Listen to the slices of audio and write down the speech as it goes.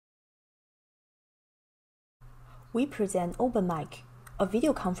We present OpenMic, a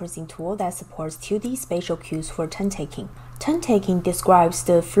video conferencing tool that supports 2D spatial cues for turn-taking. Turn-taking describes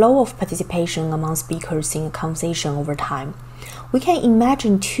the flow of participation among speakers in a conversation over time. We can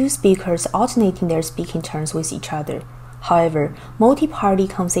imagine two speakers alternating their speaking turns with each other. However, multi-party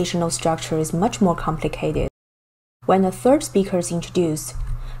conversational structure is much more complicated. When a third speaker is introduced,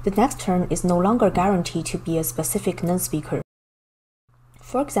 the next turn is no longer guaranteed to be a specific non-speaker.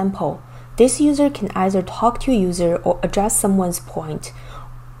 For example, this user can either talk to a user or address someone's point,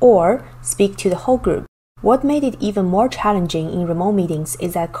 or speak to the whole group. What made it even more challenging in remote meetings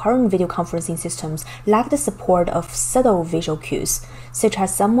is that current video conferencing systems lack the support of subtle visual cues, such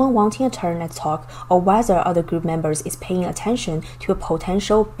as someone wanting a turn at talk or whether other group members is paying attention to a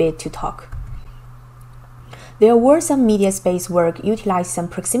potential bid to talk. There were some media-space work utilizing some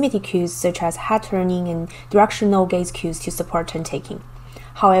proximity cues such as head turning and directional gaze cues to support turn-taking.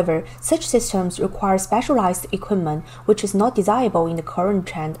 However, such systems require specialized equipment, which is not desirable in the current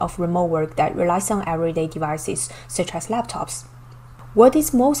trend of remote work that relies on everyday devices, such as laptops. What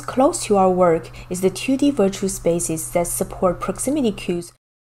is most close to our work is the 2D virtual spaces that support proximity cues.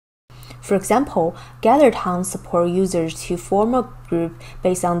 For example, gather towns support users to form a group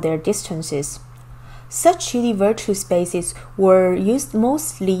based on their distances. Such 2D virtual spaces were used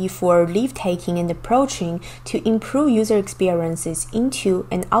mostly for leave-taking and approaching to improve user experiences into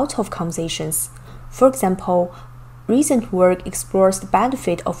and out of conversations. For example, recent work explores the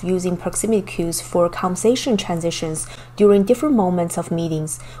benefit of using proximity cues for conversation transitions during different moments of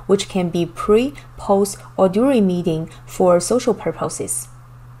meetings, which can be pre, post, or during meeting for social purposes.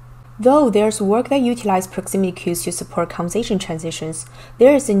 Though there's work that utilizes proximity cues to support conversation transitions,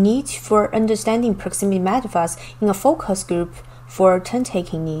 there is a need for understanding proximity metaphors in a focus group for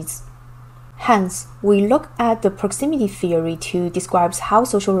turn-taking needs. Hence, we look at the proximity theory to describe how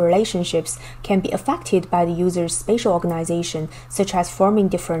social relationships can be affected by the user's spatial organization, such as forming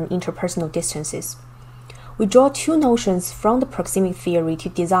different interpersonal distances. We draw two notions from the proximity theory to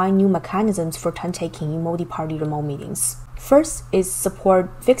design new mechanisms for turn-taking in multi-party remote meetings. First is support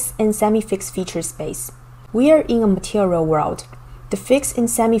fixed and semi-fixed feature space. We are in a material world. The fixed and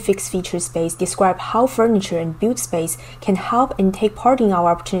semi-fixed feature space describe how furniture and built space can help and take part in our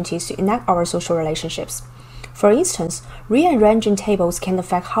opportunities to enact our social relationships. For instance, rearranging tables can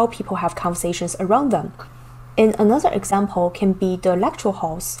affect how people have conversations around them. And another example can be the lecture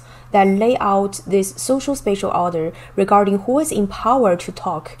halls that lay out this social spatial order regarding who is in power to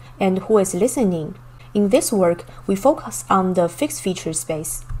talk and who is listening. In this work, we focus on the fixed feature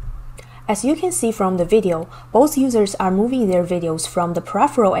space. As you can see from the video, both users are moving their videos from the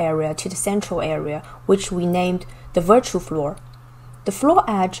peripheral area to the central area, which we named the virtual floor. The floor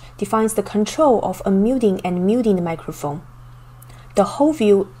edge defines the control of unmuting and muting the microphone. The whole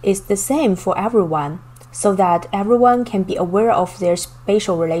view is the same for everyone, so that everyone can be aware of their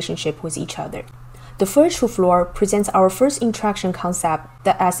spatial relationship with each other. The virtual floor presents our first interaction concept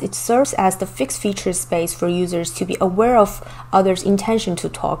that as it serves as the fixed feature space for users to be aware of others' intention to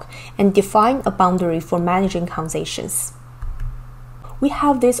talk and define a boundary for managing conversations. We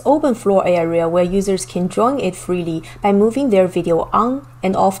have this open floor area where users can join it freely by moving their video on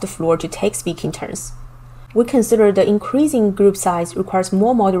and off the floor to take speaking turns. We consider the increasing group size requires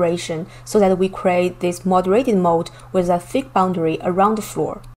more moderation so that we create this moderated mode with a thick boundary around the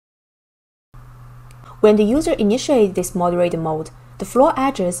floor. When the user initiates this moderated mode, the floor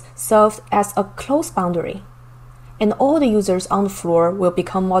edges serve as a closed boundary, and all the users on the floor will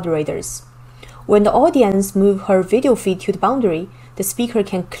become moderators. When the audience moves her video feed to the boundary, the speaker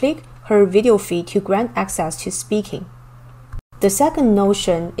can click her video feed to grant access to speaking. The second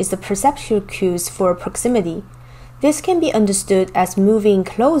notion is the perceptual cues for proximity. This can be understood as moving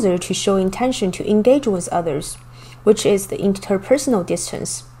closer to show intention to engage with others, which is the interpersonal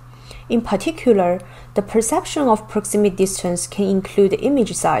distance. In particular, the perception of proximity distance can include the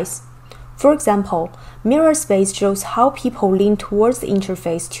image size. For example, mirror space shows how people lean towards the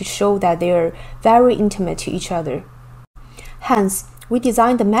interface to show that they are very intimate to each other. Hence, we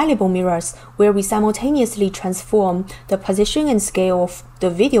designed the Malleable Mirrors, where we simultaneously transform the position and scale of the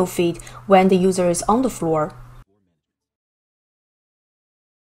video feed when the user is on the floor.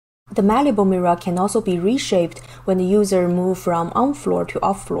 The Malleable Mirror can also be reshaped when the user moves from on-floor to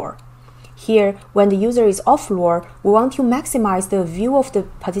off-floor. Here, when the user is off-floor, we want to maximize the view of the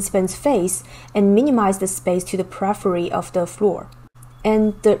participant's face and minimize the space to the periphery of the floor.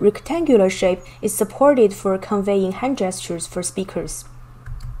 And the rectangular shape is supported for conveying hand gestures for speakers.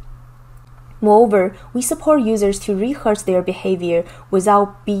 Moreover, we support users to rehearse their behavior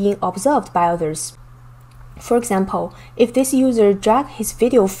without being observed by others. For example, if this user drags his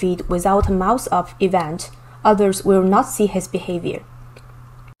video feed without a mouse up event, others will not see his behavior.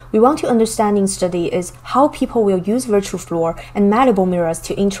 We want to understand in study is how people will use virtual floor and malleable mirrors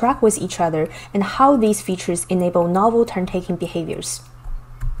to interact with each other and how these features enable novel turn-taking behaviors.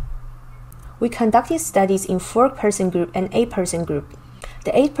 We conducted studies in 4-person group and 8-person group.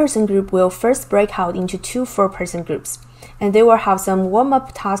 The 8-person group will first break out into 2 4-person groups, and they will have some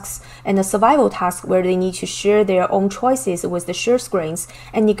warm-up tasks and a survival task where they need to share their own choices with the share screens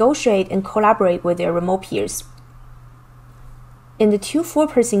and negotiate and collaborate with their remote peers. And the 2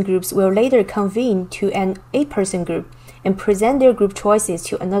 4-person groups will later convene to an 8-person group and present their group choices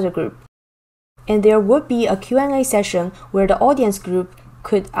to another group. And there would be a Q&A session where the audience group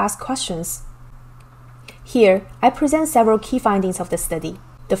could ask questions. Here, I present several key findings of the study.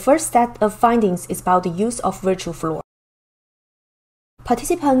 The first set of findings is about the use of virtual floor.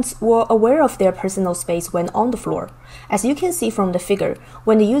 Participants were aware of their personal space when on the floor. As you can see from the figure,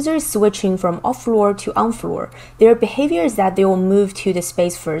 when the user is switching from off-floor to on-floor, their behavior is that they will move to the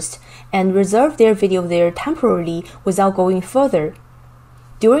space first and reserve their video there temporarily without going further.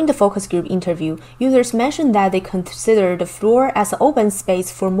 During the focus group interview, users mentioned that they consider the floor as an open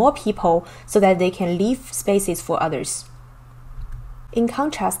space for more people so that they can leave spaces for others. In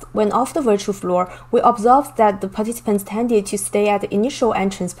contrast, when off the virtual floor, we observed that the participants tended to stay at the initial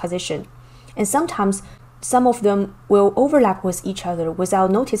entrance position, and sometimes some of them will overlap with each other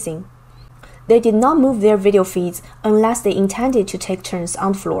without noticing. They did not move their video feeds unless they intended to take turns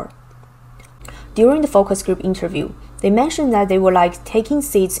on the floor. During the focus group interview, they mentioned that they would like taking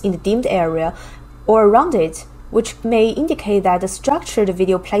seats in the dimmed area or around it, which may indicate that the structured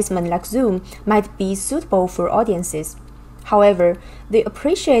video placement like Zoom might be suitable for audiences. However, they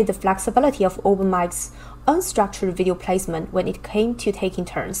appreciate the flexibility of OpenMic's unstructured video placement when it came to taking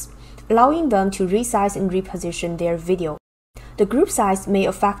turns, allowing them to resize and reposition their video. The group size may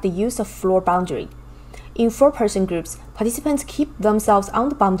affect the use of floor boundary. In 4-person groups, participants keep themselves on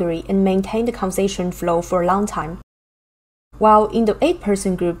the boundary and maintain the conversation flow for a long time. While in the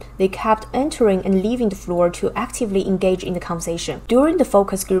 8-person group, they kept entering and leaving the floor to actively engage in the conversation. During the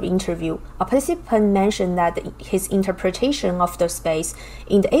focus group interview, a participant mentioned that his interpretation of the space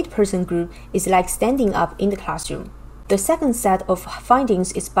in the 8-person group is like standing up in the classroom. The second set of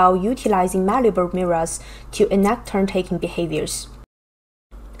findings is about utilizing malleable mirrors to enact turn-taking behaviors.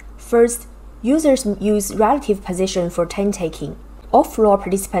 First, users use relative position for turn-taking. Off-floor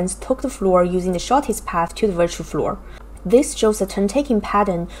participants took the floor using the shortest path to the virtual floor. This shows a turn-taking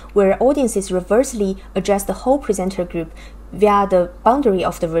pattern where audiences reversely adjust the whole presenter group via the boundary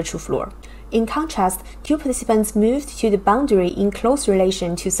of the virtual floor. In contrast, 2 participants moved to the boundary in close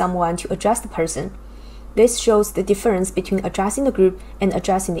relation to someone to address the person. This shows the difference between addressing the group and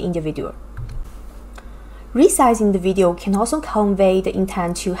addressing the individual. Resizing the video can also convey the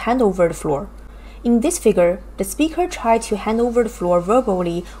intent to hand over the floor. In this figure, the speaker tried to hand over the floor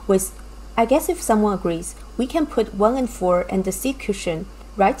verbally with, "I guess if someone agrees, we can put 1 and 4 and the seat cushion,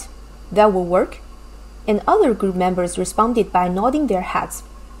 right? That will work?" And other group members responded by nodding their heads.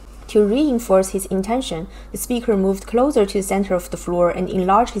 To reinforce his intention, the speaker moved closer to the center of the floor and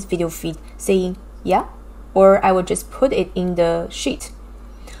enlarged his video feed, saying, "Yeah? Or I will just put it in the sheet."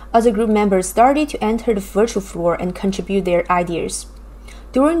 Other group members started to enter the virtual floor and contribute their ideas.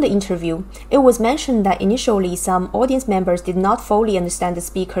 During the interview, it was mentioned that initially some audience members did not fully understand the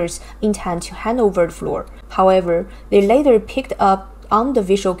speaker's intent to hand over the floor. However, they later picked up on the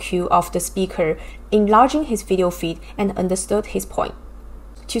visual cue of the speaker, enlarging his video feed and understood his point.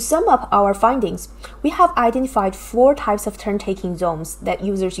 To sum up our findings, we have identified 4 types of turn-taking zones that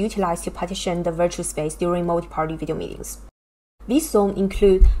users utilize to partition the virtual space during multi-party video meetings. These zones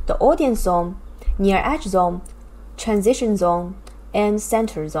include the audience zone, near-edge zone, transition zone, and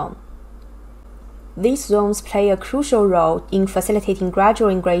center zone. These zones play a crucial role in facilitating gradual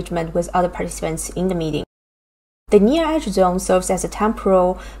engagement with other participants in the meeting. The near-edge zone serves as a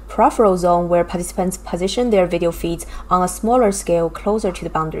temporal peripheral zone where participants position their video feeds on a smaller scale closer to the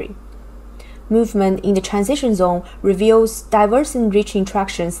boundary. Movement in the transition zone reveals diverse and rich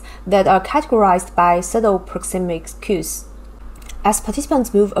interactions that are categorized by subtle proxemic cues. As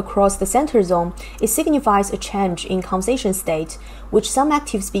participants move across the center zone, it signifies a change in conversation state, which some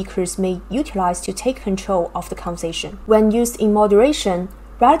active speakers may utilize to take control of the conversation. When used in moderation,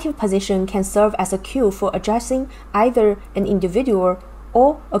 relative position can serve as a cue for addressing either an individual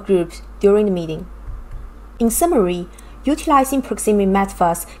or a group during the meeting. In summary, utilizing proxemic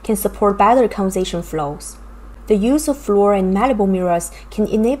metaphors can support better conversation flows. The use of floor and malleable mirrors can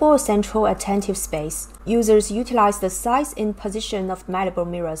enable a central attentive space. Users utilize the size and position of malleable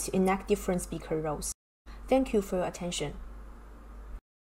mirrors to enact different speaker roles. Thank you for your attention.